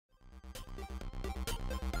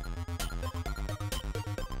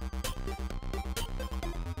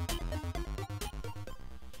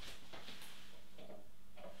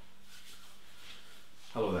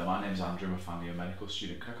my name's Andrew, I'm a final year medical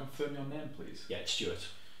student. Can I confirm your name, please? Yeah, it's Stuart.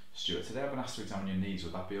 Stuart, today I've been asked to examine your knees,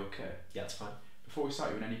 would that be okay? Yeah, that's fine. Before we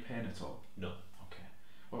start, you in any pain at all? No. Okay.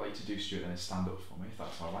 What I'd like you to do, Stuart, then is stand up for me, if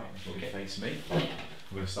that's alright. If you Okay. can face me.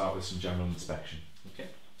 We're going to start with some general inspection. Okay.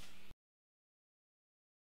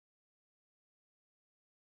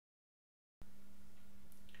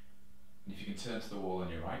 And if you can turn to the wall on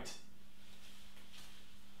your right.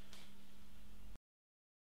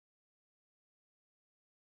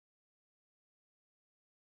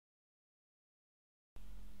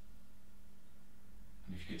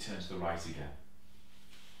 And if you could turn to the right again.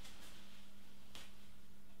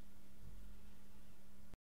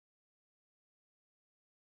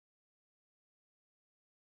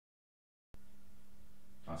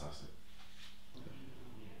 Fantastic.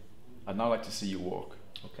 I'd now like to see you walk.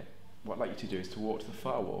 Okay. What I'd like you to do is to walk to the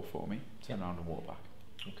far wall for me, turn around and walk back.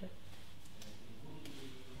 Okay.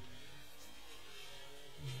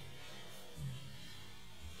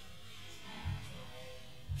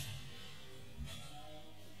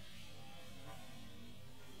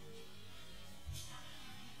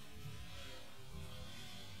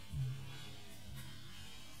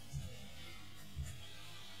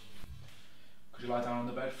 Could you lie down on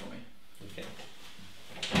the bed for me? Okay.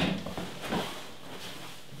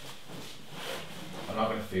 I'm not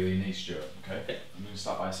going to feel your knees, Stuart, okay? Okay. I'm going to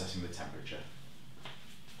start by assessing the temperature.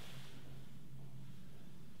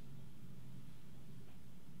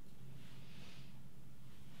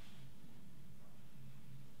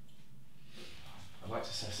 I'd like to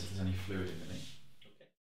assess if there's any fluid in the knee. Okay.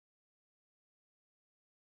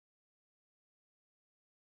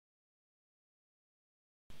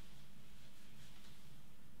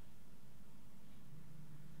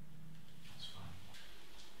 That's fine.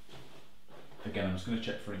 Again, I'm just going to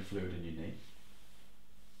check for any fluid in your knee.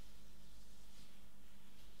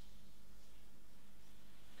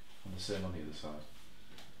 And the same on the other side.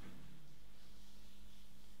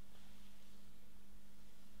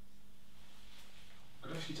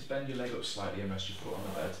 Could I ask you to bend your leg up slightly and rest your foot on the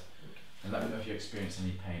bed? And let me know if you experience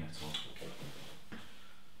any pain at all. Okay.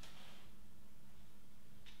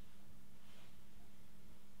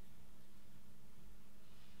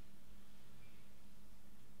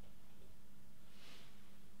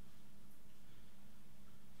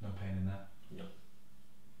 No pain in there? No.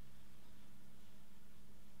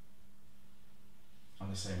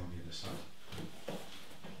 And the same on the other side.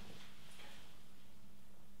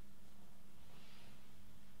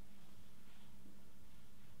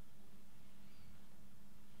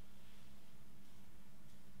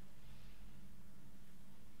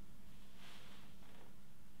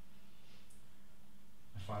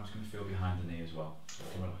 I'm just going to feel behind the knee as well. You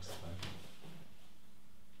can relax the leg.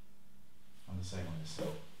 And the same on this side.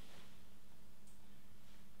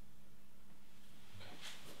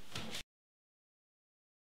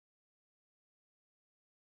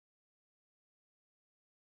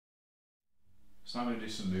 So now I'm going to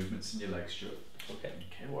do some movements in your legs, Stuart. Okay.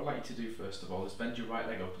 Okay, what I'd like you to do first of all is bend your right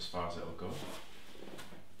leg up as far as it'll go.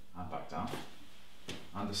 And back down.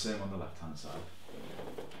 And the same on the left hand side.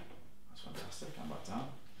 That's fantastic, and back down.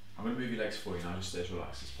 I'm going to move your legs for you now, just stay as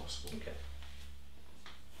relaxed as possible. Okay.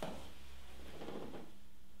 Okay,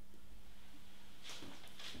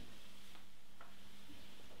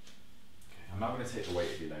 I'm now going to take the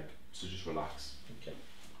weight of your leg, so just relax. Okay.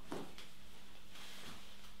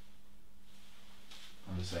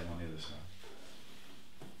 And the same on the other side.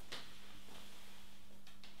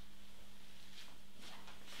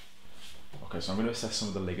 Okay, so I'm going to assess some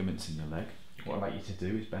of the ligaments in your leg. Okay. What I'd like you to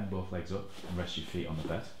do is bend both legs up and rest your feet on the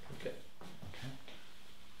bed. Okay. Okay.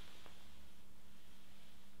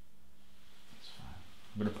 That's fine.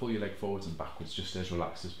 I'm going to pull your leg forwards and backwards, just as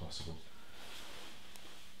relaxed as possible.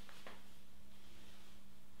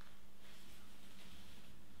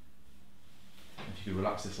 If you could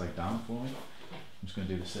relax this leg down for me, I'm just going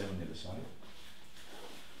to do the same on the other side.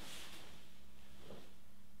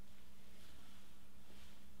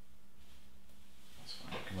 That's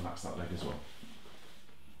fine, you can relax that leg as well.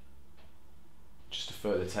 Just to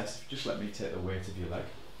further test, just let me take the weight of your leg.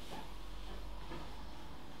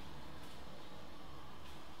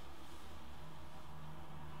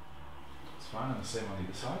 It's fine, and the same on the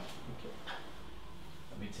other side. Okay.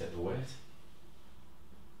 Let me take the weight.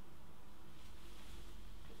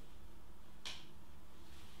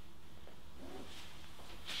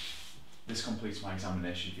 This completes my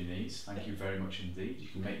examination of your knees. Thank you very much indeed. You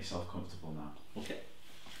can make yourself comfortable now. Okay.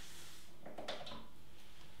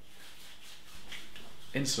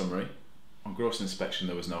 In summary, on gross inspection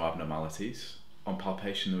there was no abnormalities. On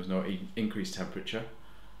palpation there was no increased temperature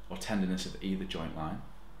or tenderness of either joint line.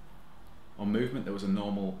 On movement, there was a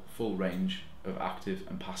normal full range of active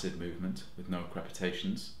and passive movement with no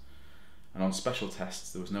crepitations, and on special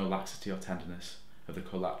tests there was no laxity or tenderness of the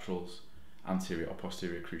collaterals, anterior or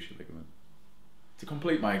posterior cruciate ligament. To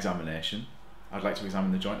complete my examination, I'd like to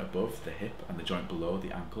examine the joint above the hip and the joint below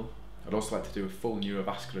the ankle. I'd also like to do a full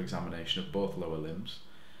neurovascular examination of both lower limbs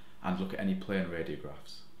and look at any plane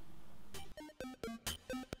radiographs.